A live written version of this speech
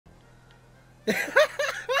No!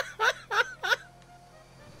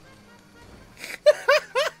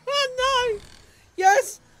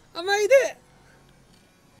 Yes! I made it!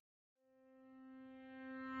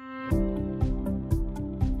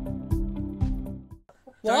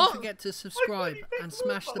 What? Don't forget to subscribe and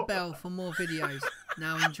smash the bell for more videos.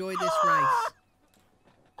 Now enjoy this race.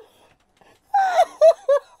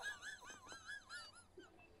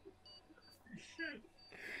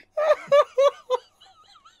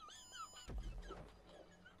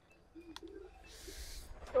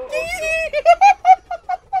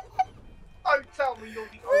 Don't tell me you're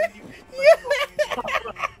the only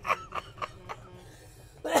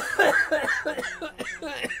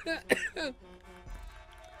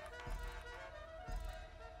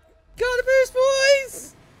Gotta boost,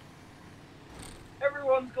 boys!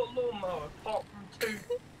 Everyone's got lawnmower apart from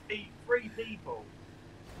three people.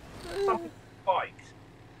 Something bikes.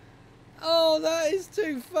 Oh, that is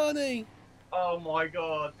too funny. Oh my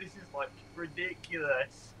god, this is like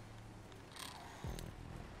ridiculous.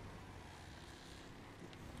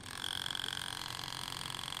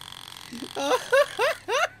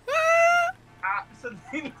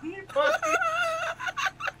 Absolutely funny.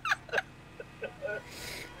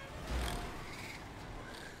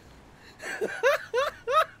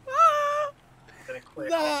 Gonna quit.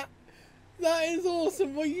 That is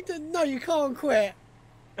awesome. Well, you didn't. No, you can't quit.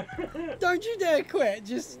 Don't you dare quit.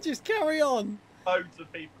 Just carry on. Loads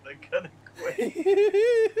of people are gonna quit.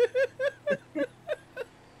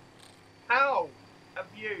 How have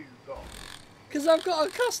you got? Because I've got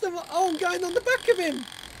a customer. Oh, I'm going on the back of him.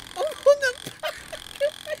 I'm on the back of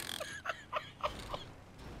him.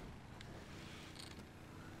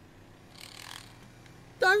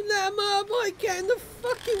 Don't let a motorbike get in the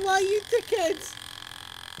fucking way, you dickheads.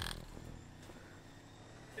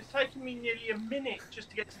 It's taken me nearly a minute just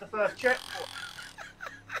to get to the first checkpoint.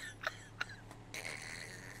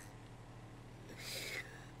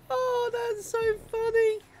 Oh, that's so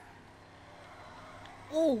funny.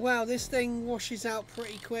 Oh, wow, this thing washes out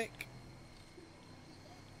pretty quick.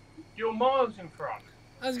 You're miles in front.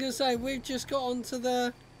 I was going to say, we've just got onto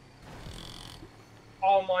the...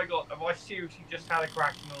 Oh my god, have I seriously just had a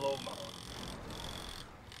crack in the lawnmower?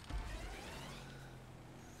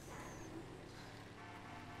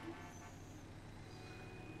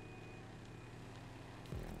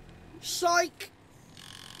 Psych!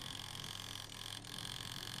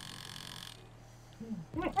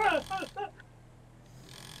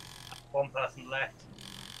 One person left.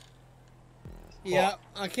 Yeah,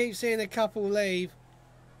 I keep seeing a couple leave.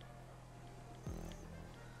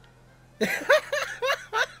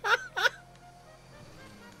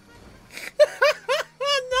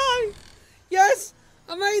 No! Yes!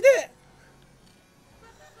 I made it!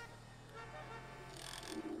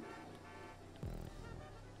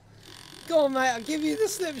 Go on, mate, I'll give you the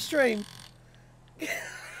slipstream.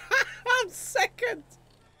 I'm second!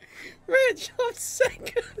 Rich, I'm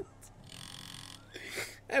second!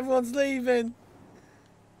 Everyone's leaving.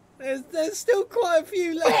 There's still quite a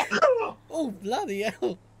few left. Oh, bloody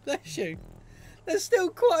hell. Bless you. There's still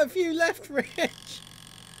quite a few left, Rich.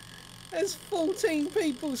 There's 14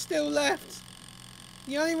 people still left.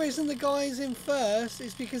 The only reason the guy's in first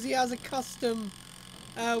is because he has a custom,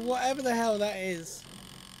 whatever the hell that is.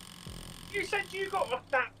 You said you got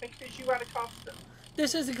that because you had a custom.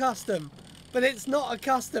 This is a custom, but it's not a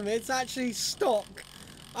custom. It's actually stock.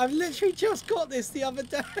 I've literally just got this the other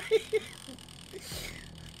day.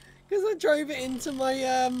 Because I drove it into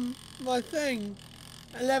my my thing.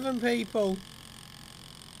 11 people.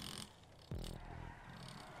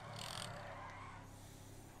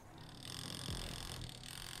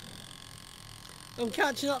 I'm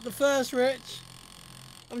catching up the first, Rich.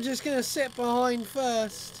 I'm just going to sit behind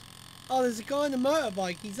first. Oh, there's a guy on a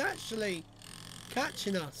motorbike. He's actually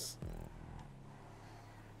catching us.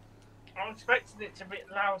 I'm expecting it to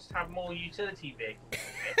allow us to have more utility vehicles.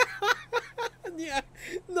 Yeah,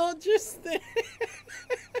 not just this.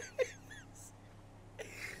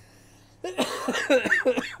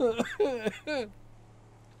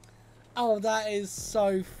 Oh, that is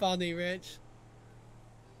so funny, Rich.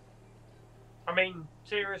 I mean,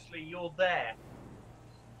 seriously, you're there.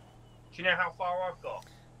 Do you know how far I've got?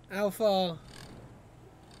 How far?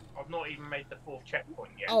 I've not even made the 4th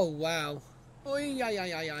checkpoint yet. Oh, wow. Oi, ay,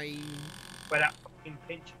 ay, ay, ay. Where that fucking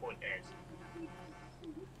pinch point is.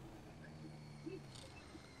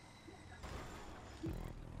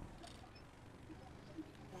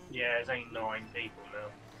 Yeah, there's only 9 people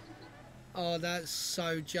now. Oh, that's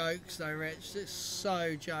so jokes though, Rich. It's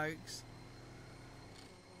so jokes.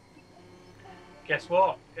 Guess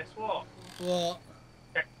what? Guess what? What?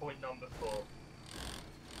 Checkpoint number 4.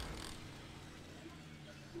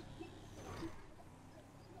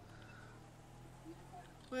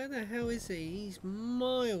 the hell is he? He's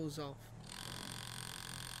miles off.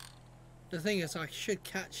 The thing is, I should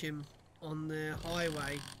catch him on the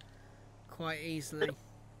highway quite easily.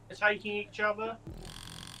 Overtaking each other?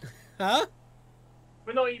 Huh?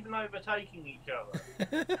 We're not even overtaking each other.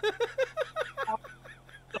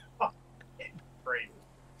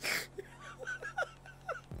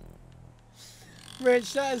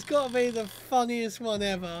 Rich, that has got to be the funniest one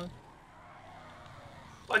ever.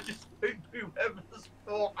 I just hope whoever's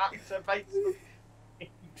thought activates them.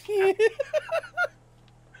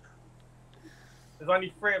 There's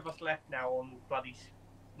only 3 of us left now on bloody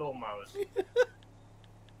lawnmowers.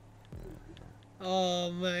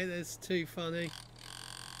 Oh, mate, that's too funny.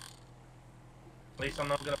 At least I'm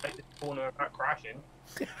not going to make this corner without crashing.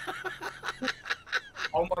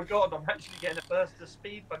 Oh my god, I'm actually getting a burst of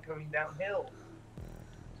speed by going downhill.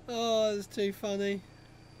 Oh, that's too funny.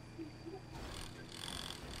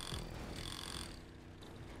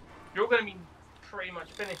 You're going to be pretty much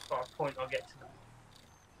finished by the point I get to them.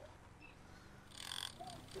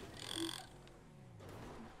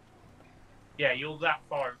 Yeah, you're that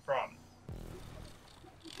far in front.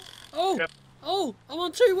 Oh! Yep. Oh! I'm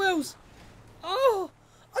on 2 wheels! Oh!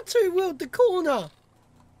 I 2-wheeled the corner!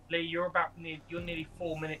 Lee, you're nearly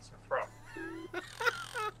 4 minutes in front.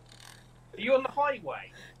 Are you on the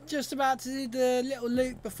highway? Just about to do the little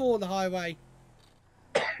loop before the highway.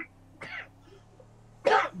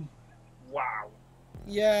 Wow.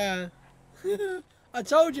 Yeah. I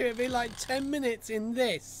told you it'd be like 10 minutes in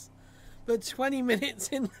this, but 20 minutes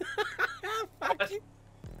in fucking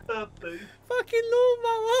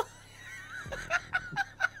lawnmower.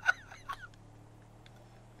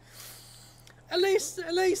 At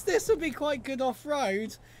least this will be quite good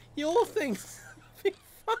off-road. Your things will be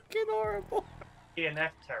fucking horrible.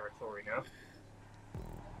 DNF territory now.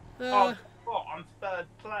 Uh, Oh, I'm 3rd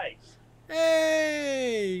place.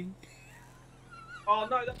 Hey! Oh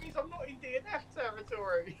no, that means I'm not in DNF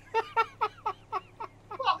territory.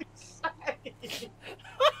 Fuck's sake.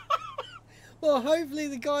 Well, hopefully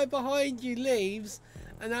the guy behind you leaves,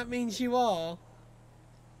 and that means you are.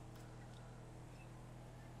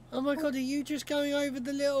 Oh my god, are you just going over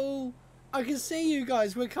the little... I can see you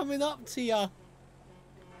guys, we're coming up to you.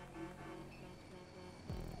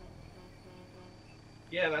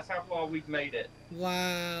 Yeah, that's how far we've made it.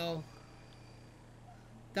 Wow.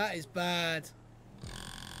 That is bad.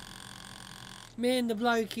 Me and the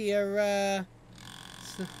blokey are...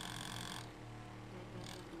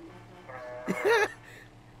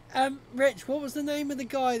 Rich, what was the name of the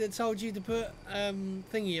guy that told you to put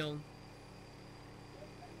thingy on?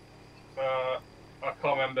 I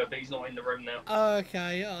can't remember, but he's not in the room now. Oh,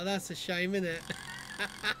 okay. Oh, that's a shame, isn't it?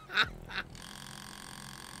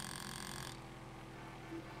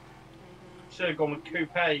 Should have gone with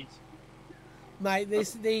coupes. Mate,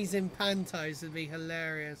 these in Pantos would be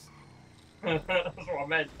hilarious. That's what I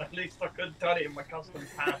meant. At least I could have done it in my custom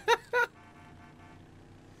pan.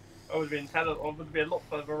 I would have been a lot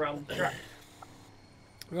further around the track.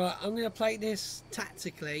 Right, I'm going to play this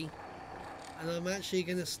tactically, and I'm actually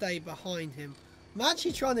going to stay behind him. I'm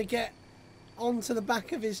actually trying to get onto the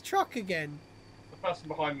back of his truck again. The person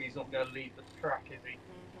behind me is not going to leave the track, is he?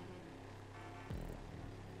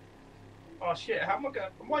 Oh shit, am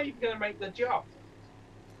I even going to make the jump?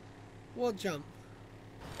 What jump?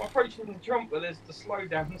 I'm approaching the jump where there's the slow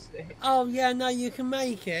down stick. Oh yeah, no, you can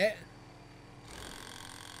make it.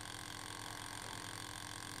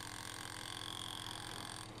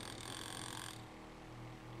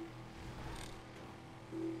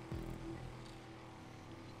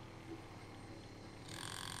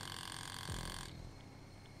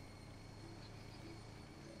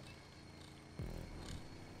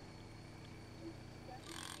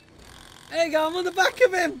 There you go, I'm on the back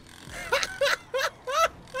of him.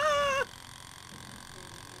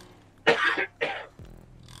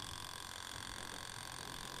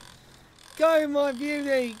 Go, my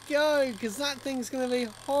beauty, go, because that thing's going to be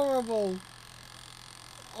horrible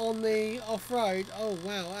on the off-road. Oh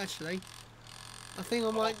wow, actually, I think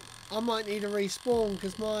I might need a respawn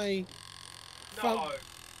because my front...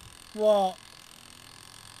 No. What?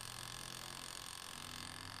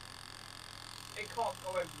 It can't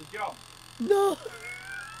go over the jump. No.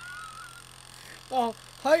 Oh,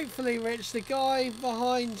 hopefully, Rich, the guy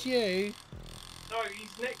behind you. No,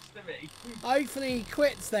 he's next to me. Hopefully he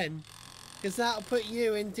quits then, because that'll put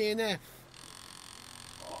you in DNF.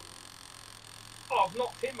 Oh, I've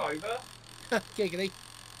knocked him over. Giggly.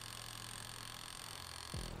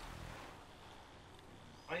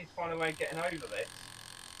 I need to find a way of getting over this.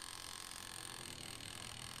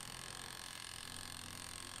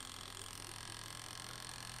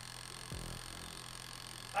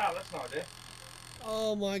 Oh, that's an idea.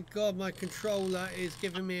 Oh my god, my controller is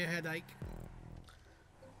giving me a headache.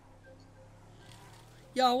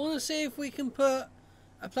 Yeah, I want to see if we can put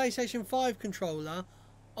a PlayStation 5 controller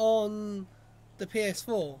on the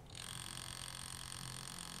PS4.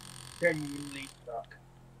 Genuinely suck.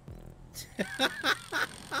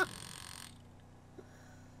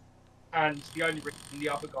 And the only reason the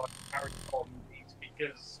other guy carried on is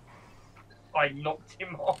because I knocked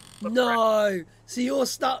him off. No! So you're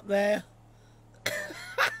stuck there.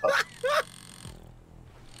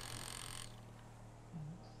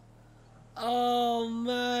 Oh,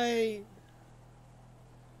 mate.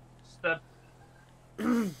 It's the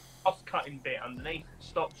cross-cutting bit underneath that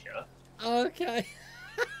stops you. Okay.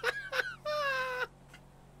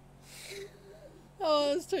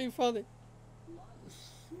 Oh, that's too funny.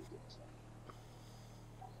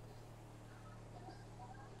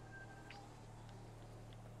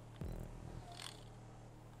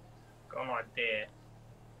 Got an idea.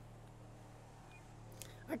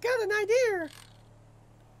 I got an idea.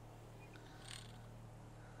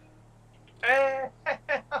 I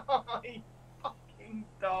fucking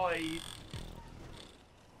died.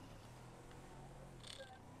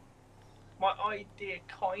 My idea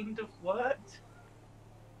kind of worked.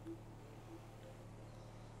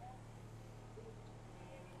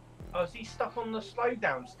 Oh, is he stuck on the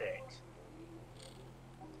slowdown sticks?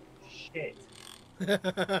 Shit.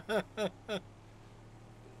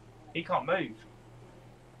 He can't move.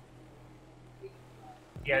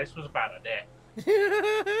 Yeah, this was a bad idea.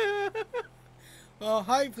 Well,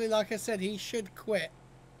 hopefully, like I said, he should quit.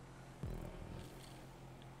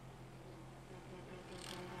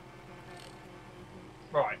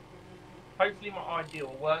 Right. Hopefully my idea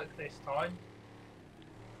will work this time.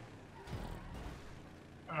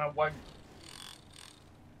 And I won't.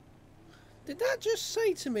 Did that just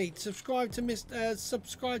say to me, subscribe to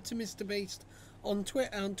Mr. Beast on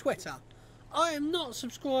Twitter? I am not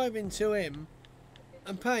subscribing to him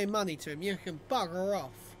and paying money to him. You can bugger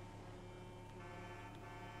off.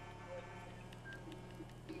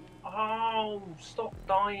 Oh, stop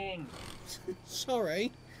dying.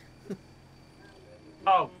 Sorry.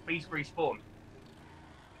 Oh, beast respawn.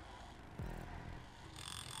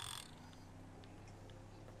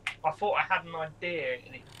 I thought I had an idea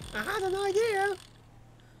and it... I had an idea.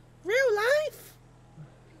 Real life?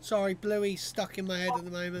 Sorry, Bluey's stuck in my head at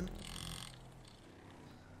the moment.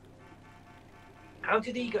 How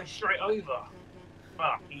did he go straight over?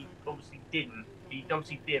 Ah, he obviously didn't. He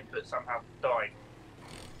obviously did, but somehow died.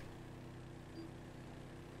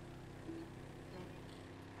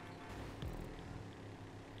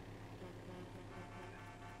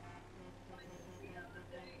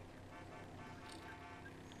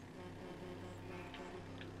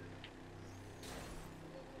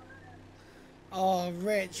 Oh,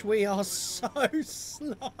 Rich, we are so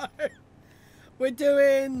slow. We're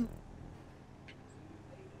doing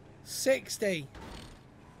 60.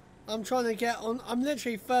 I'm trying to get on. I'm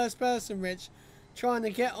literally first person, Rich, trying to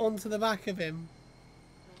get onto the back of him.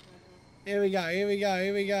 Here we go, here we go,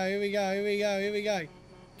 here we go, here we go, here we go, here we go.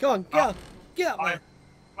 Come on, get up. Get up there.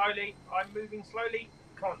 I'm moving slowly.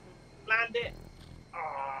 Come on, land it.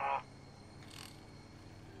 Ah.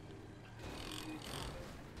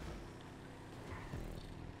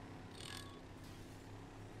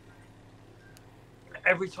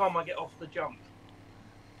 Every time I get off the jump,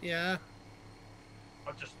 Yeah.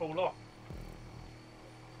 I just fall off.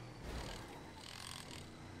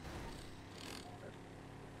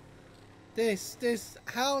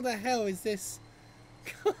 How the hell is this?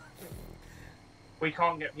 We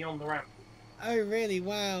can't get me on the ramp. Oh, really?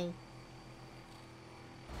 Wow.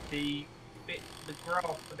 The bit that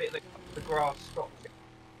the grass stops it.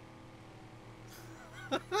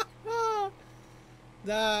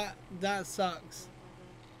 That sucks.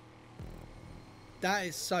 That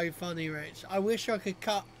is so funny, Rich. I wish I could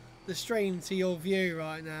cut the stream to your view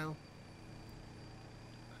right now.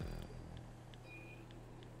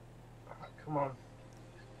 Come on.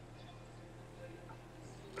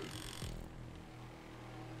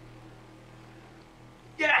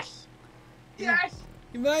 Yes! Yes!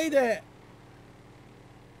 You made it!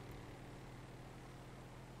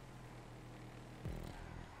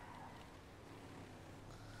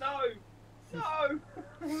 No! No!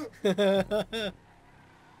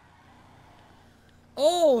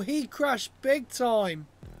 Oh, he crashed big time.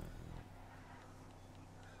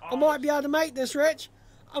 I might be able to make this, Rich.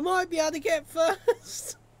 I might be able to get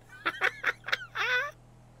first.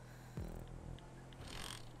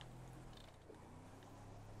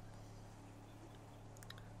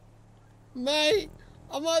 Mate,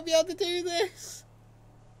 I might be able to do this.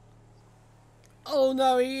 Oh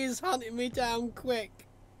no, he is hunting me down quick.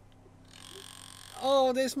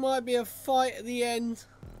 Oh, this might be a fight at the end.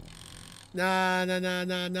 Nah,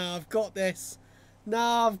 I've got this.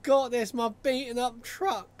 Nah, I've got this, my beaten up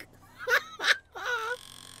truck.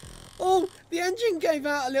 Oh, the engine gave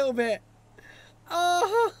out a little bit.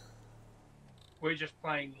 Oh. We're just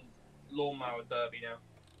playing lawnmower derby now.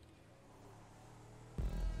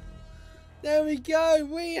 There we go.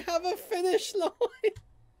 We have a finish line.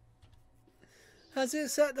 Has it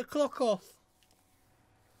set the clock off?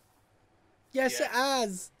 Yes, Yeah. it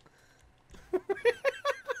has.